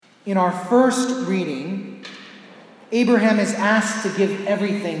In our first reading, Abraham is asked to give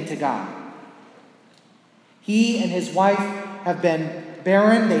everything to God. He and his wife have been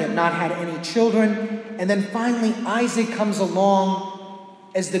barren. They have not had any children. And then finally, Isaac comes along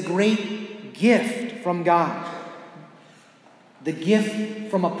as the great gift from God. The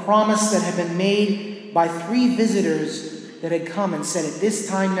gift from a promise that had been made by 3 visitors that had come and said, at this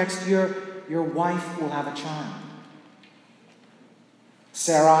time next year, your wife will have a child.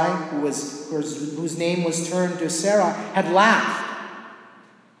 Sarai, whose name was turned to Sarah, had laughed,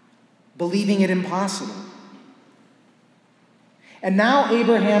 believing it impossible. And now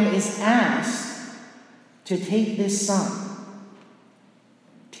Abraham is asked to take this son.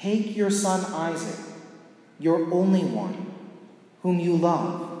 Take your son Isaac, your only one, whom you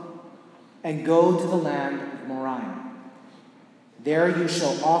love, and go to the land of Moriah. There you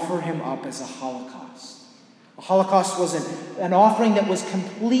shall offer him up as a holocaust. A holocaust was an offering that was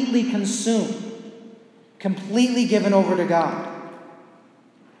completely consumed, completely given over to God.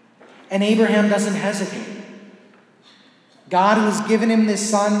 And Abraham doesn't hesitate. God, who has given him this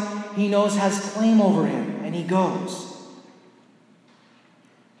son, he knows has claim over him, and he goes,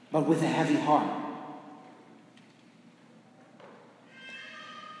 but with a heavy heart.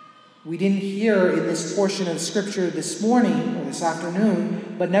 We didn't hear in this portion of Scripture this morning or this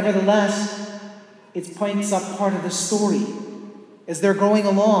afternoon, but nevertheless, it points up part of the story. As they're going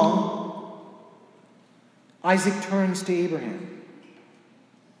along, Isaac turns to Abraham,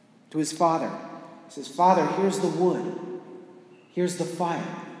 to his father. He says, Father, here's the wood, here's the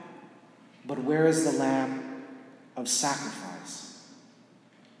fire, but where is the lamb of sacrifice?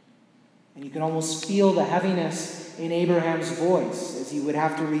 And you can almost feel the heaviness in Abraham's voice as he would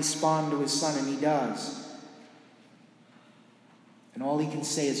have to respond to his son, and he does. And all he can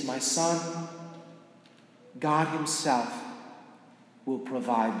say is, my son, God himself will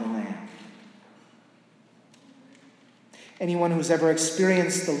provide the lamb. Anyone who's ever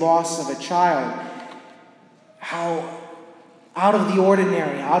experienced the loss of a child, how out of the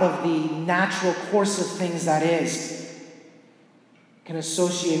ordinary, out of the natural course of things that is, can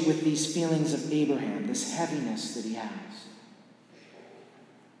associate with these feelings of Abraham, this heaviness that he has.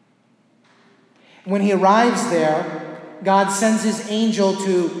 When he arrives there, God sends his angel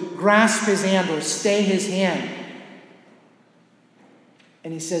to grasp his hand or stay his hand.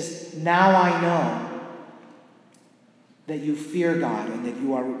 And he says, now I know that you fear God and that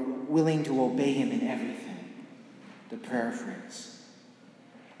you are willing to obey him in everything. To paraphrase.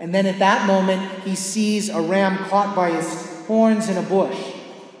 And then at that moment, he sees a ram caught by his horns in a bush.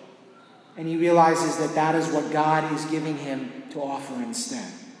 And he realizes that that is what God is giving him to offer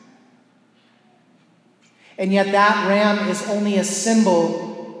instead. And yet that ram is only a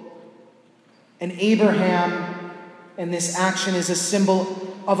symbol, and Abraham and this action is a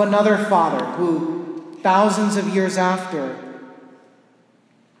symbol of another father who, thousands of years after,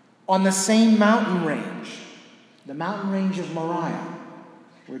 on the same mountain range, the mountain range of Moriah,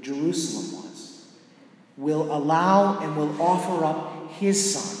 where Jerusalem was, will allow and will offer up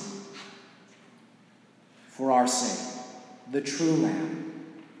his son for our sake, the true Lamb,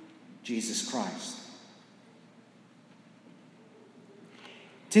 Jesus Christ.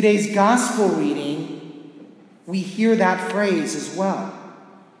 Today's gospel reading, we hear that phrase as well.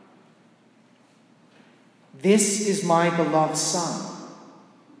 This is my beloved Son.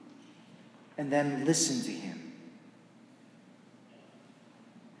 And then listen to him.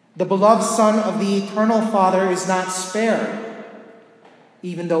 The beloved Son of the eternal Father is not spared,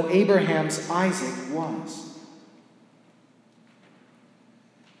 even though Abraham's Isaac was.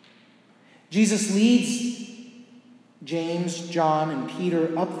 Jesus leads James, John, and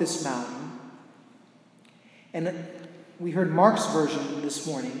Peter up this mountain. And we heard Mark's version this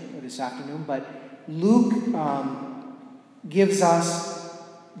morning, or this afternoon, but Luke gives us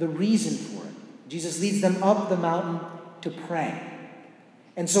the reason for it. Jesus leads them up the mountain to pray.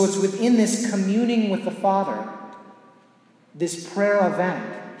 And so it's within this communing with the Father, this prayer event,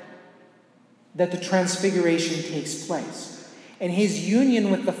 that the transfiguration takes place. And his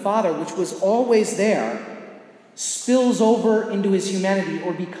union with the Father, which was always there, spills over into his humanity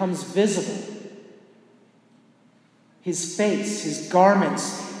or becomes visible. His face, his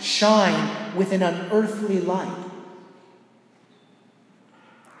garments shine with an unearthly light.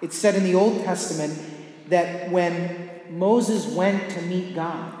 It's said in the Old Testament that when Moses went to meet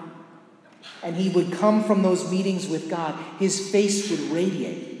God, and he would come from those meetings with God, his face would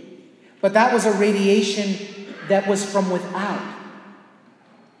radiate. But that was a radiation that was from without.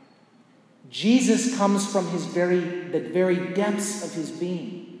 Jesus comes from the very depths of his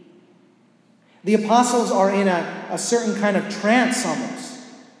being. The apostles are in a certain kind of trance almost,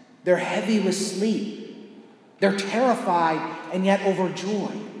 They're heavy with sleep. They're terrified and yet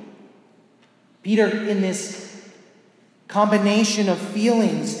overjoyed. Peter, in this combination of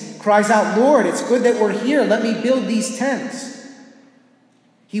feelings, cries out, "Lord, it's good that we're here. Let me build these tents."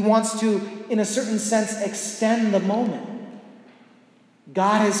 He wants to, in a certain sense, extend the moment.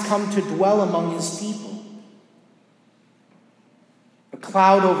 God has come to dwell among his people. A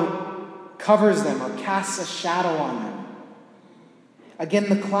cloud covers them or casts a shadow on them. Again,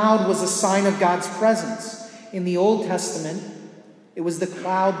 the cloud was a sign of God's presence. In the Old Testament, it was the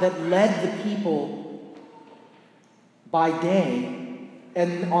cloud that led the people by day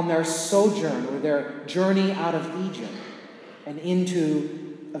and on their sojourn or their journey out of Egypt and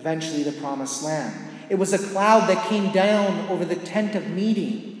into eventually the Promised Land. It was a cloud that came down over the tent of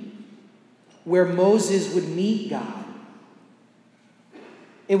meeting where Moses would meet God.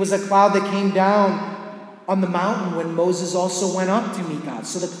 It was a cloud that came down on the mountain when Moses also went up to meet God.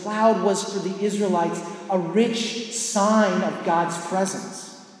 So the cloud was for the Israelites a rich sign of God's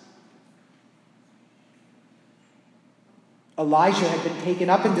presence. Elijah had been taken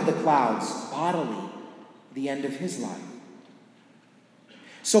up into the clouds bodily at the end of his life.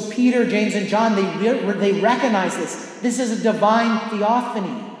 So Peter, James, and John, they recognize this. This is a divine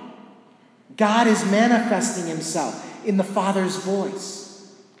theophany. God is manifesting himself in the Father's voice,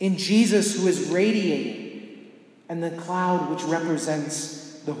 in Jesus who is radiating, and the cloud which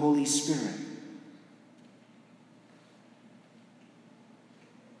represents the Holy Spirit.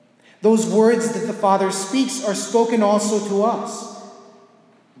 Those words that the Father speaks are spoken also to us.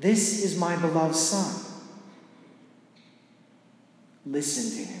 "This is my beloved Son. Listen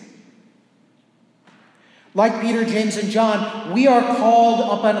to him." Like Peter, James, and John, we are called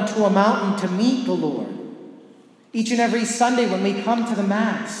up onto a mountain to meet the Lord. Each and every Sunday when we come to the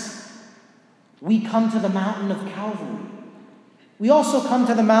Mass, we come to the mountain of Calvary. We also come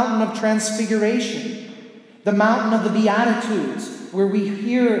to the mountain of Transfiguration, the mountain of the Beatitudes, where we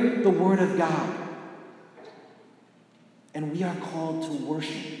hear the Word of God. And we are called to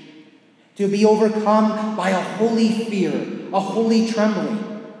worship, to be overcome by a holy fear, a holy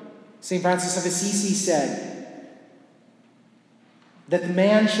trembling. St. Francis of Assisi said that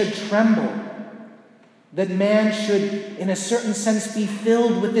man should tremble, that man should, in a certain sense, be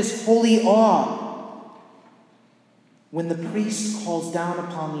filled with this holy awe when the priest calls down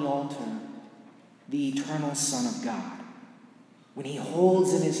upon the altar the eternal Son of God, when he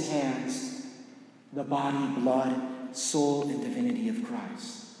holds in his hands the body, blood, soul, and divinity of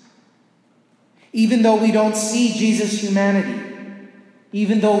Christ. Even though we don't see Jesus' humanity,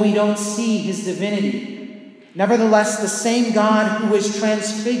 even though we don't see his divinity, nevertheless, the same God who is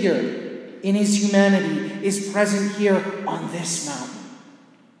transfigured in his humanity is present here on this mountain.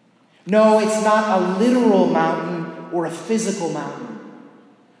 No, it's not a literal mountain or a physical mountain,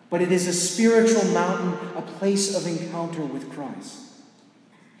 but it is a spiritual mountain, a place of encounter with Christ.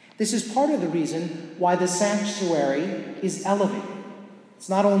 This is part of the reason why the sanctuary is elevated. It's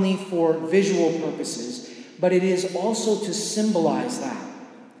not only for visual purposes, but it is also to symbolize that.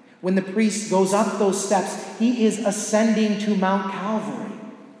 When the priest goes up those steps, he is ascending to Mount Calvary.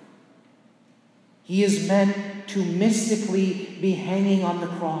 He is meant to mystically be hanging on the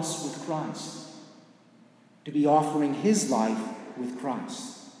cross with Christ, to be offering his life with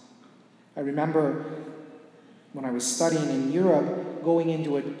Christ. I remember when I was studying in Europe, going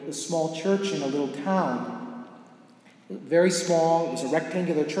into a small church in a little town. Very small, it was a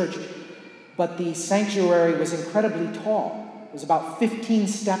rectangular church, but the sanctuary was incredibly tall. It was about 15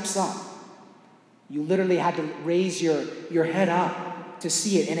 steps up. You literally had to raise your head up to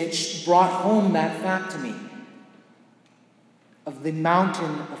see it, and it brought home that fact to me of the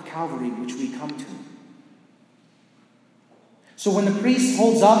mountain of Calvary which we come to. So when the priest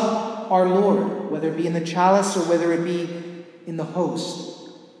holds up our Lord, whether it be in the chalice or whether it be in the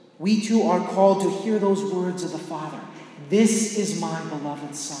host, we too are called to hear those words of the Father. "This is my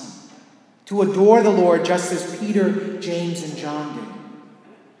beloved Son." To adore the Lord just as Peter, James, and John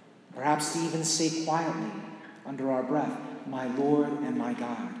did. Perhaps to even say quietly under our breath, "My Lord and my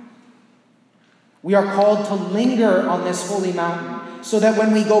God." We are called to linger on this holy mountain so that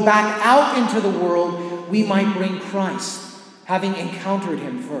when we go back out into the world, we might bring Christ, having encountered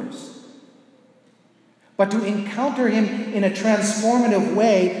him first. But to encounter him in a transformative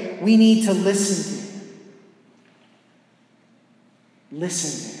way, we need to listen to him.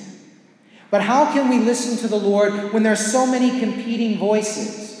 Listen to him. But how can we listen to the Lord when there's so many competing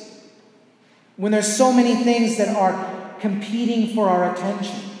voices? When there's so many things that are competing for our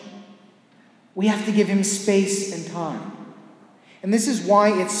attention? We have to give him space and time. And this is why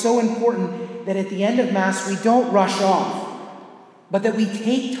it's so important that at the end of Mass we don't rush off. but that we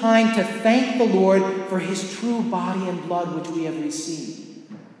take time to thank the Lord for his true body and blood which we have received.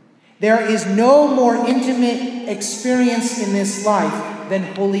 There is no more intimate experience in this life than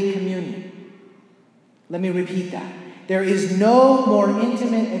Holy Communion. Let me repeat that. There is no more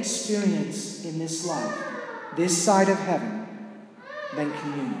intimate experience in this life, this side of heaven, than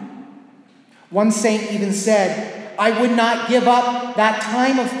communion. One saint even said, "I would not give up that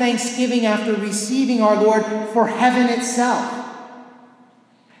time of thanksgiving after receiving our Lord for heaven itself."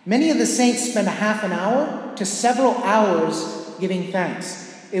 Many of the saints spend a half an hour to several hours giving thanks.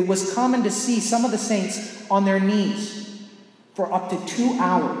 It was common to see some of the saints on their knees for up to 2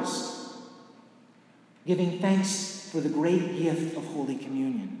 hours, giving thanks for the great gift of Holy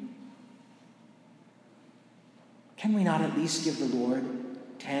Communion. Can we not at least give the Lord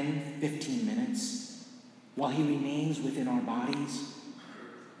 10, 15 minutes while he remains within our bodies?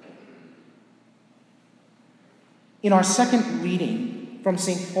 In our second reading from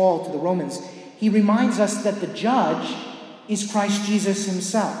St. Paul to the Romans, he reminds us that the judge is Christ Jesus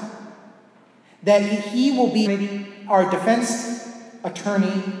himself, that he will be our defense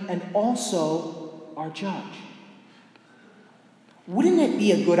attorney and also our judge. Wouldn't it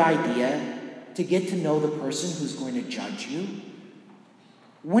be a good idea to get to know the person who's going to judge you?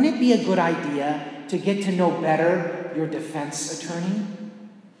 Wouldn't it be a good idea to get to know better your defense attorney?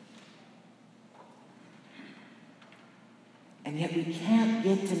 And yet we can't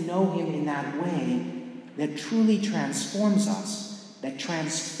get to know him in that way that truly transforms us, that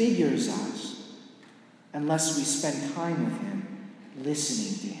transfigures us, unless we spend time with him,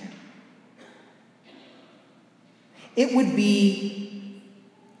 listening to him. It would be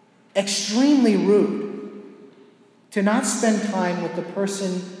extremely rude to not spend time with the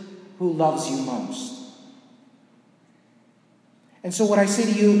person who loves you most. And so what I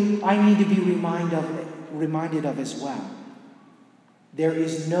say to you, I need to be reminded of as well. There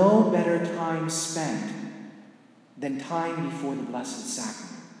is no better time spent than time before the Blessed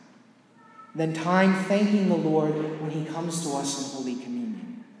Sacrament, than time thanking the Lord when he comes to us in Holy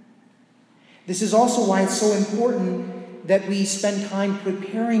Communion. This is also why it's so important that we spend time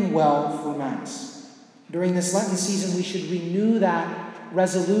preparing well for Mass. During this Lenten season, we should renew that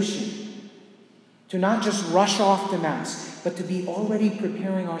resolution to not just rush off to Mass, but to be already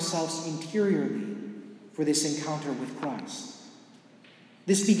preparing ourselves interiorly for this encounter with Christ.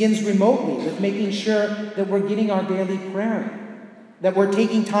 This begins remotely with making sure that we're getting our daily prayer in, that we're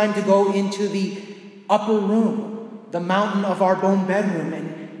taking time to go into the upper room, the mountain of our own bedroom,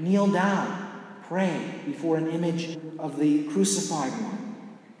 and kneel down, pray before an image of the crucified one.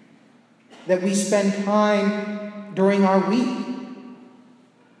 That we spend time during our week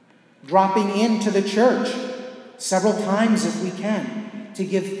dropping into the church several times if we can to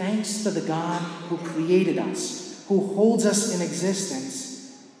give thanks to the God who created us, who holds us in existence,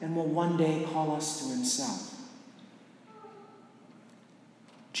 and will one day call us to himself.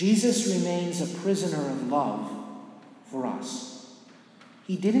 Jesus remains a prisoner of love for us.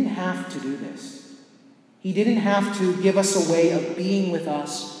 He didn't have to do this. He didn't have to give us a way of being with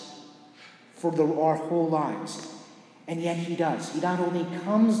us for our whole lives. And yet he does. He not only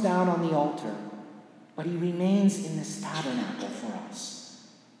comes down on the altar, but he remains in this tabernacle for us.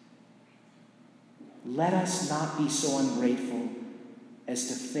 Let us not be so ungrateful as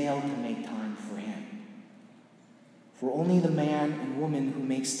to fail to make time for him. For only the man and woman who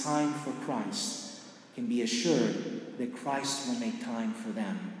makes time for Christ can be assured that Christ will make time for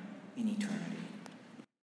them in eternity.